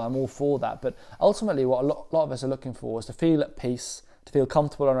full. I'm all for that, but ultimately what a lot of us are looking for is to feel at peace, to feel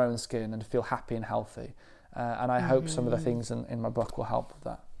comfortable in our own skin, and to feel happy and healthy. And I hope some of the things in my book will help with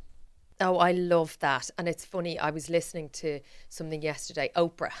that. Oh, I love that. And it's funny, I was listening to something yesterday,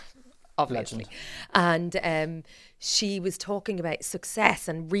 Oprah, obviously. Legend. And she was talking about success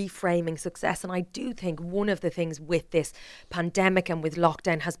and reframing success. And I do think one of the things with this pandemic and with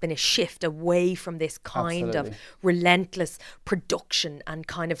lockdown has been a shift away from this kind of relentless production and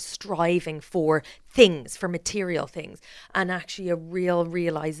kind of striving for things, for material things, and actually a real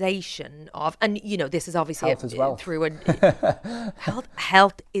realization of, and this is obviously health is wealth.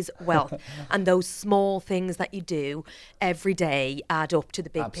 Health is wealth. And those small things that you do every day add up to the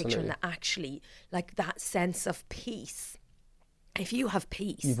big picture, and that actually, like, that sense of peace. If you have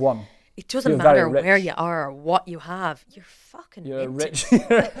peace, you've won. It doesn't matter where you are or what you have. You're fucking rich.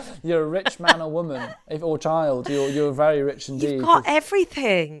 You're a rich man or woman, or child. You're very rich indeed. You've got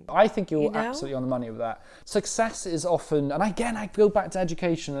everything. I think you're absolutely on the money with that. Success is often, and again, I go back to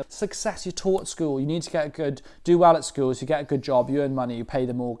education. Success, you're taught at school. You need to do well at school, so you get a good job, you earn money, you pay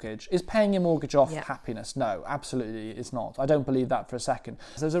the mortgage. Is paying your mortgage off happiness? No, absolutely it's not. I don't believe that for a second.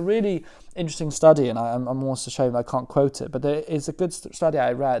 So there's a really interesting study, and I'm also showing I can't quote it, but there is a good study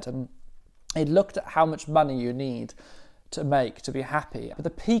I read, and it looked at how much money you need to make to be happy. But the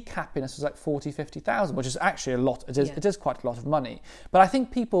peak happiness was like 40, 50,000, which is actually a lot. It is quite a lot of money. But I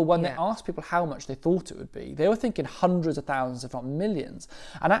think people, when they asked people how much they thought it would be, they were thinking hundreds of thousands, if not millions.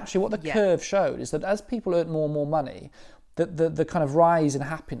 And actually what the curve showed is that as people earn more and more money, the kind of rise in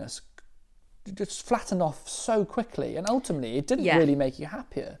happiness just flattened off so quickly, and ultimately it didn't really make you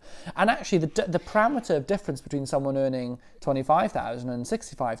happier. And actually the parameter of difference between someone earning 25,000 and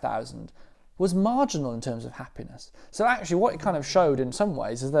 65,000 was marginal in terms of happiness. So actually what it kind of showed in some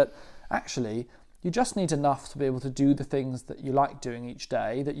ways is that actually you just need enough to be able to do the things that you like doing each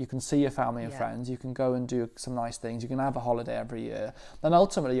day, that you can see your family and friends, you can go and do some nice things, you can have a holiday every year. And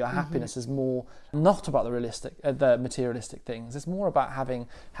ultimately your happiness is more not about the materialistic things. It's more about having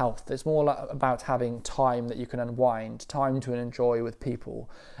health. It's more about having time that you can unwind, time to enjoy with people.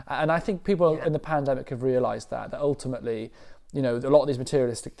 And I think people in the pandemic have realised that ultimately, you know, a lot of these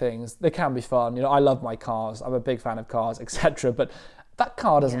materialistic things, they can be fun. You know, I love my cars. I'm a big fan of cars, etc. But that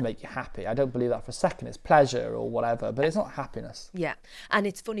car doesn't make you happy. I don't believe that for a second. It's pleasure or whatever, but it's not happiness. Yeah. And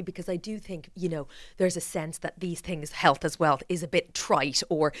it's funny because I do think, you know, there's a sense that these things, health as wealth, is a bit trite,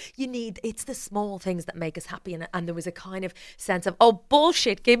 or it's the small things that make us happy. And there was a kind of sense of, oh,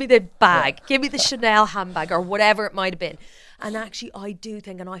 bullshit, give me the bag, give me the Chanel handbag or whatever it might have been. And actually, I do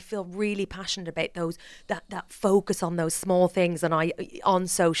think, and I feel really passionate about those, that focus on those small things. And I, on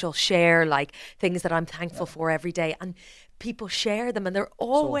social, share like things that I'm thankful for every day. And people share them, and they're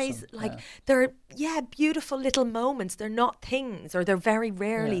always they're beautiful little moments. They're not things, or they're very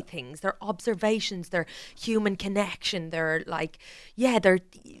rarely things. They're observations. They're human connection. They're like they're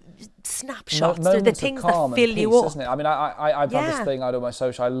snapshots. They're the things that fill you up, isn't it? I mean, I've had this thing I do on my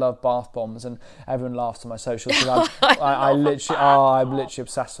social. I love bath bombs, and everyone laughs on my socials because I'm literally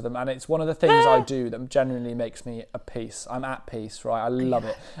obsessed with them, and it's one of the things I do that genuinely makes me at peace. I'm at peace, right? I love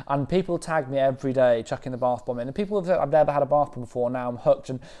it, and people tag me every day chucking the bath bomb in, and people have said, I've never had a bath bomb before, now I'm hooked.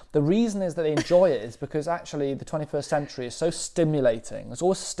 And the reason is that they enjoy it is because actually the 21st century is so stimulating. There's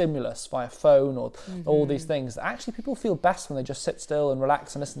always stimulus via phone or all these things that actually people feel best when they just sit still and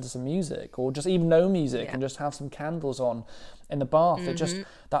relax and listen to some music, or just even no music and just have some candles on in the bath. It just,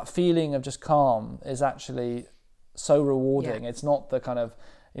 that feeling of just calm is actually so rewarding. It's not the kind of,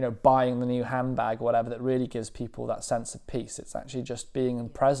 you know, buying the new handbag or whatever that really gives people that sense of peace. It's actually just being in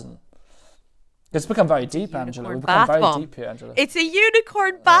present. It's become very deep, Angela. We've become very deep here, Angela. It's a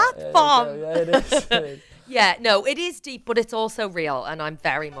unicorn bath bomb. Yeah, it is. It is. Yeah, no, it is deep, but it's also real, and I'm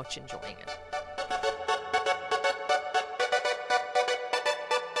very much enjoying it.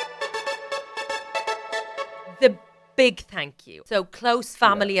 The big thank you. So close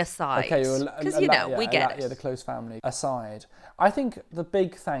family aside, because we get it. Yeah, the close family aside, I think the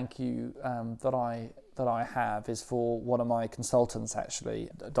big thank you that I have is for one of my consultants, actually,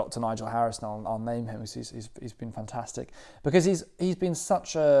 Dr. Nigel Harrison. I'll name him. He's been fantastic because he's been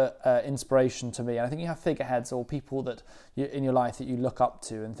such a inspiration to me. And I think you have figureheads or people that in your life that you look up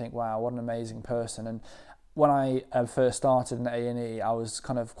to and think, wow, what an amazing person. And when I first started in A&E, I was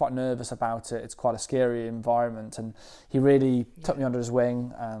kind of quite nervous about it. It's quite a scary environment, and he really took me under his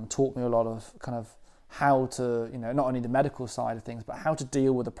wing and taught me a lot of kind of how to, you know, not only the medical side of things, but how to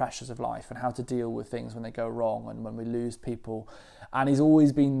deal with the pressures of life and how to deal with things when they go wrong and when we lose people. And he's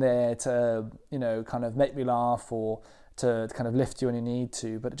always been there to, you know, kind of make me laugh or to kind of lift you when you need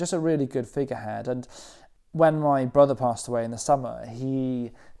to, but just a really good figurehead. And when my brother passed away in the summer,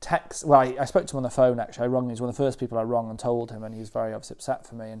 I spoke to him on the phone, actually. I rung him. He was one of the first people I rung and told him, and he was very obviously upset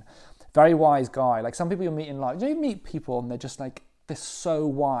for me. And very wise guy. Like some people you meet in life, you meet people and they're just like, they're so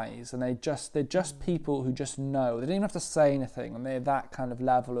wise, and they're just people who just know. They don't even have to say anything, and they're that kind of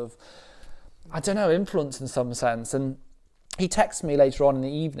level of, I don't know, influence in some sense. And he texted me later on in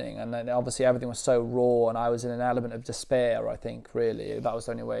the evening, and then obviously everything was so raw, and I was in an element of despair, I think, really. That was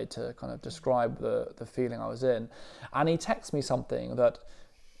the only way to kind of describe the feeling I was in. And he texted me something that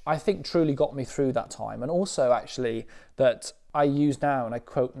I think truly got me through that time, and also actually that I use now, and I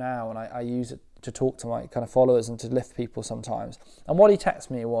quote now, and I use it to talk to my kind of followers and to lift people sometimes. And what he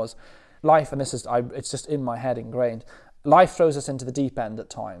texted me was, life, and it's just in my head ingrained, life throws us into the deep end at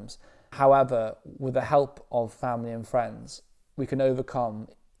times. However, with the help of family and friends, we can overcome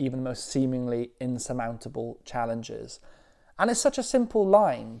even the most seemingly insurmountable challenges. And it's such a simple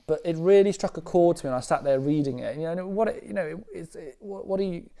line, but it really struck a chord to me when I sat there reading it. What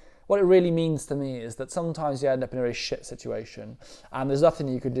it really means to me is that sometimes you end up in a very shit situation, and there's nothing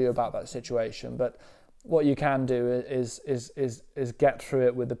you can do about that situation. But what you can do is get through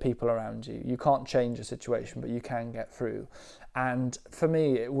it with the people around you. You can't change a situation, but you can get through. And for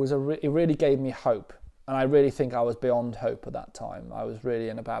me, it really gave me hope. And I really think I was beyond hope at that time. I was really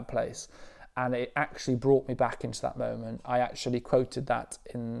in a bad place. And it actually brought me back into that moment. I actually quoted that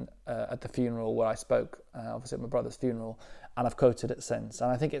at the funeral where I spoke, obviously at my brother's funeral, and I've quoted it since.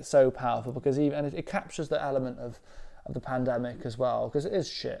 And I think it's so powerful because it captures the element of the pandemic as well, because it is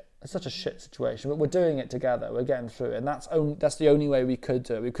shit. It's such a shit situation, but we're doing it together. We're getting through it, and that's the only way we could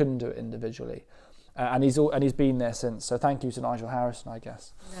do it. We couldn't do it individually. And he's been there since. So thank you to Nigel Harrison, I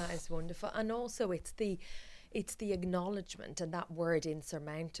guess. That is wonderful. And also it's the acknowledgement, and that word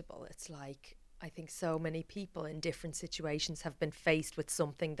insurmountable. It's like, I think so many people in different situations have been faced with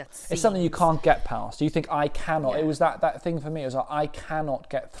something that's... It's something you can't get past. You think, I cannot. Yeah. It was that thing for me. It was like, I cannot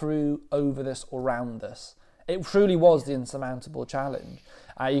get through, over this, or around this. It truly was the insurmountable challenge.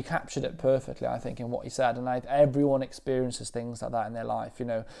 You captured it perfectly, I think, in what you said. And everyone experiences things like that in their life,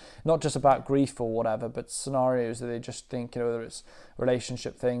 not just about grief or whatever, but scenarios that they just think, whether it's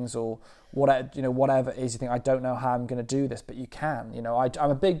relationship things or whatever it is, you think, I don't know how I'm going to do this, but you can.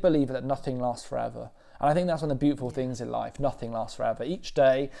 I'm a big believer that nothing lasts forever. And I think that's one of the beautiful things in life. Nothing lasts forever. Each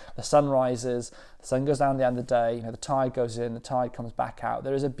day, the sun rises, the sun goes down at the end of the day, the tide goes in, the tide comes back out.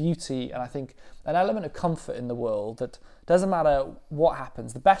 There is a beauty and I think an element of comfort in the world that doesn't matter what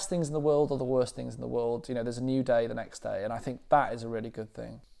happens, the best things in the world or the worst things in the world, there's a new day the next day. And I think that is a really good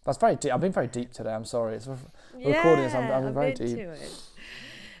thing. That's very deep. I've been very deep today. I'm sorry. Recording this. I'm very deep.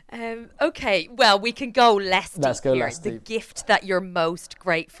 Okay, well, we can go less deep. Let's go less deep. deep. The gift that you're most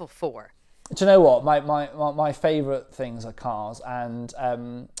grateful for. Do you know what? My favourite things are cars, and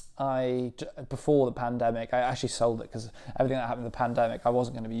before the pandemic, I actually sold it because everything that happened in the pandemic, I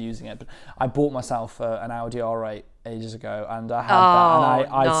wasn't going to be using it. But I bought myself an Audi R8 ages ago, and I had that,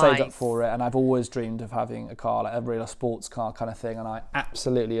 and I saved up for it, and I've always dreamed of having a car, like a real sports car kind of thing, and I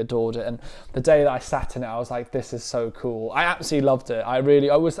absolutely adored it. And the day that I sat in it, I was like, this is so cool. I absolutely loved it. I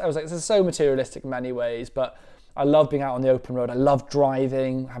was like, this is so materialistic in many ways, but I love being out on the open road. I love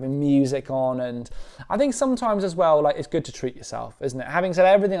driving, having music on, and I think sometimes as well, like, it's good to treat yourself, isn't it? Having said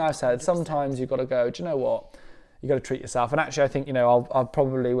everything I've said, 100%. Sometimes you've got to go, do you know what? You've got to treat yourself. And actually, I think, I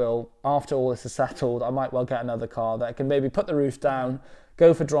probably will, after all this is settled, I might well get another car that I can maybe put the roof down,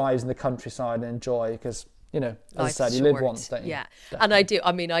 go for drives in the countryside and enjoy, because as I said, you live once, don't you? Yeah. Definitely. And I do.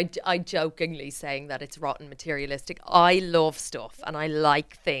 I mean, I jokingly saying that it's rotten materialistic. I love stuff and I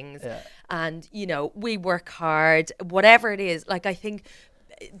like things. Yeah. And, we work hard, whatever it is. Like, I think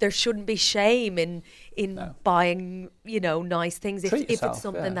there shouldn't be shame in buying, nice things. If it's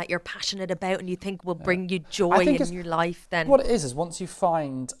something that you're passionate about and you think will bring you joy in your life, then... What it is once you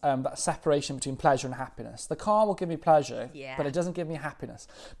find that separation between pleasure and happiness, the car will give me pleasure, but it doesn't give me happiness.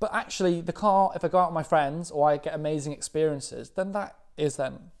 But actually, the car, if I go out with my friends or I get amazing experiences, then that is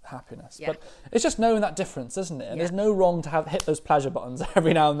then happiness. But it's just knowing that difference, isn't it? And there's no wrong to hit those pleasure buttons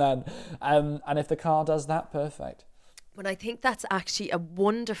every now and then. And if the car does that, perfect. But I think that's actually a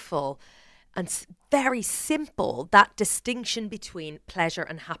wonderful and very simple, that distinction between pleasure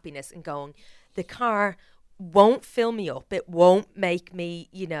and happiness, and going, the car won't fill me up. It won't make me,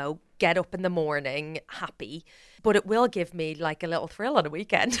 get up in the morning happy, but it will give me like a little thrill on a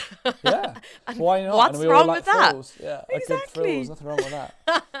weekend. Yeah. And why not? What's wrong with that? Thrills. Yeah, exactly. A good thrill, there's nothing wrong with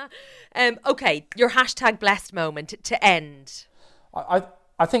that. Okay, your hashtag blessed moment to end.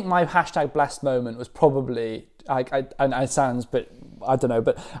 I think my hashtag blessed moment was probably, and it sounds, but I don't know,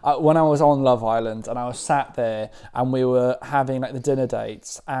 but when I was on Love Island and I was sat there and we were having like the dinner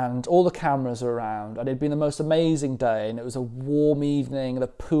dates and all the cameras were around and it'd been the most amazing day and it was a warm evening, the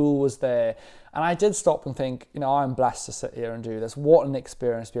pool was there, and I did stop and think, I'm blessed to sit here and do this. What an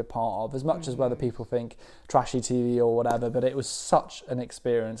experience to be a part of, as much as whether people think trashy TV or whatever, but it was such an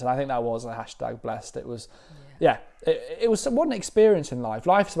experience, and I think that was a hashtag blessed. It was... Yeah, it was what an experience in life.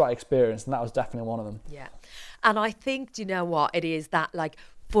 Life's about experience, and that was definitely one of them. Yeah, and I think, do you know what? It is that like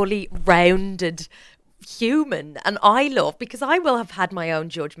fully rounded human, and I love, because I will have had my own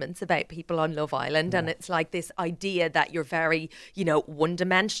judgments about people on Love Island, and it's like this idea that you're very,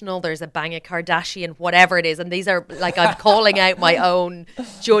 one-dimensional. There's a Bang a Kardashian, whatever it is, and these are like, I'm calling out my own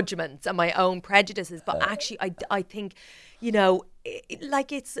judgments and my own prejudices, but actually, I think,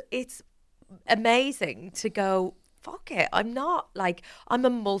 it's amazing to go, fuck it. I'm not like, I'm a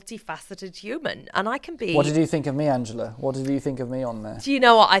multifaceted human and I can be. What did you think of me, Angela? What did you think of me on there? Do you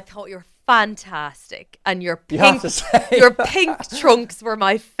know what? I thought you were fantastic, and your You have pink, to say your pink trunks were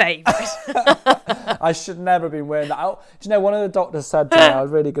my favourite. I should never have been wearing that. Do you know, one of the doctors said to me, a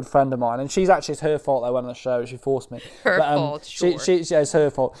really good friend of mine, and it's her fault I went on the show, she forced me. Her fault, sure. It's her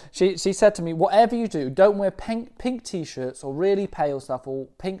fault. She said to me, whatever you do, don't wear pink t-shirts or really pale stuff or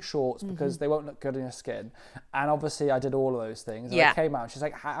pink shorts because they won't look good on your skin. And obviously I did all of those things. And I came out, she's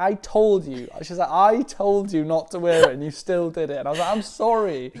like, I told you. She's like, I told you not to wear it and you still did it. And I was like, I'm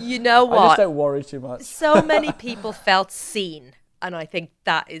sorry. You know what? I just don't worry too much. So many people felt seen, and I think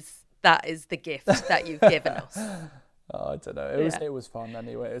that is the gift that you've given us. Oh, I don't know. It was fun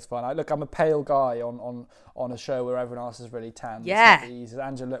anyway. It was fun. I'm a pale guy on a show where everyone else is really tan. Yeah. It's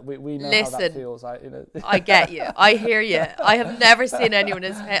Angela, we know how that feels. I get you. I hear you. I have never seen anyone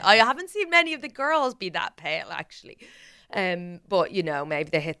as pale. I haven't seen many of the girls be that pale, actually. But maybe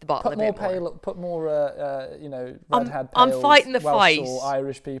they hit the bottle a bit more. Put more, redhead pales. I'm fighting the Welsh fight. Or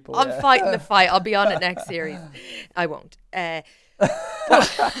Irish people. I'm fighting the fight. I'll be on it next series. I won't.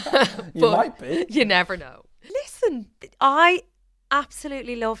 You might be. You never know. Listen, I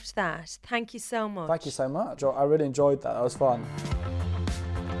absolutely loved that. Thank you so much. Thank you so much. I really enjoyed that. That was fun.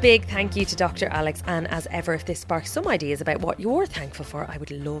 Big thank you to Dr. Alex, and as ever, if this sparks some ideas about what you're thankful for, I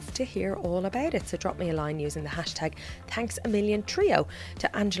would love to hear all about it. So drop me a line using the hashtag #ThanksAmillionTrio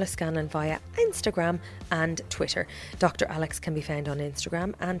to Angela Scanlon via Instagram and Twitter. Dr. Alex can be found on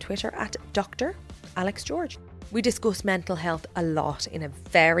Instagram and Twitter at Dr. Alex George. We discuss mental health a lot in a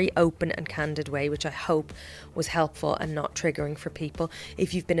very open and candid way, which I hope was helpful and not triggering for people.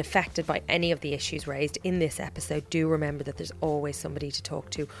 If you've been affected by any of the issues raised in this episode, do remember that there's always somebody to talk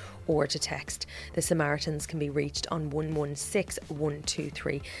to or to text. The Samaritans can be reached on 116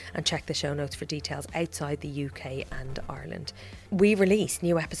 123, and check the show notes for details outside the UK and Ireland. We release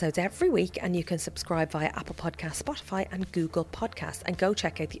new episodes every week, and you can subscribe via Apple Podcasts, Spotify and Google Podcasts, and go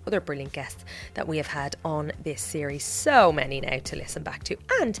check out the other brilliant guests that we have had on this series. So many now to listen back to.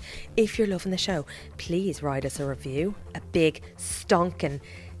 And if you're loving the show, please write us a review, a big stonking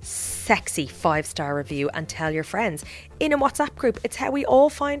sexy 5-star review, and tell your friends in a WhatsApp group. It's how we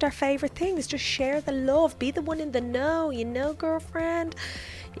all find our favourite things. Just share the love, be the one in the know, girlfriend.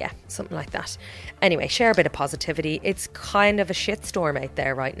 Yeah, something like that. Anyway, share a bit of positivity. It's kind of a shitstorm out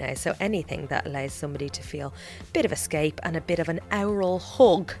there right now, so anything that allows somebody to feel a bit of escape and a bit of an aural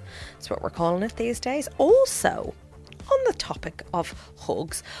hug, that's what we're calling it these days. Also, on the topic of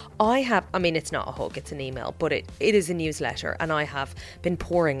hugs, it's not a hug, it's an email, but it is a newsletter, and I have been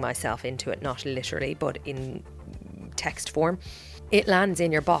pouring myself into it, not literally, but in text form. It lands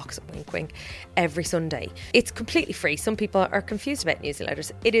in your box, wink wink, every Sunday. It's completely free. Some people are confused about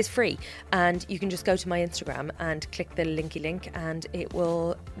newsletters. It is free, and you can just go to my Instagram and click the linky link, and it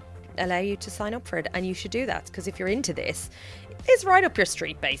will allow you to sign up for it. And you should do that, because if you're into this, it's right up your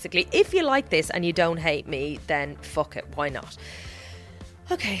street, basically. If you like this and you don't hate me, then fuck it, why not?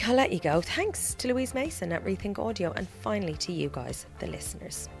 Okay, I'll let you go. Thanks to Louise Mason at Rethink Audio, and finally to you guys, the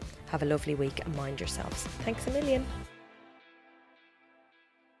listeners. Have a lovely week and mind yourselves. Thanks a million.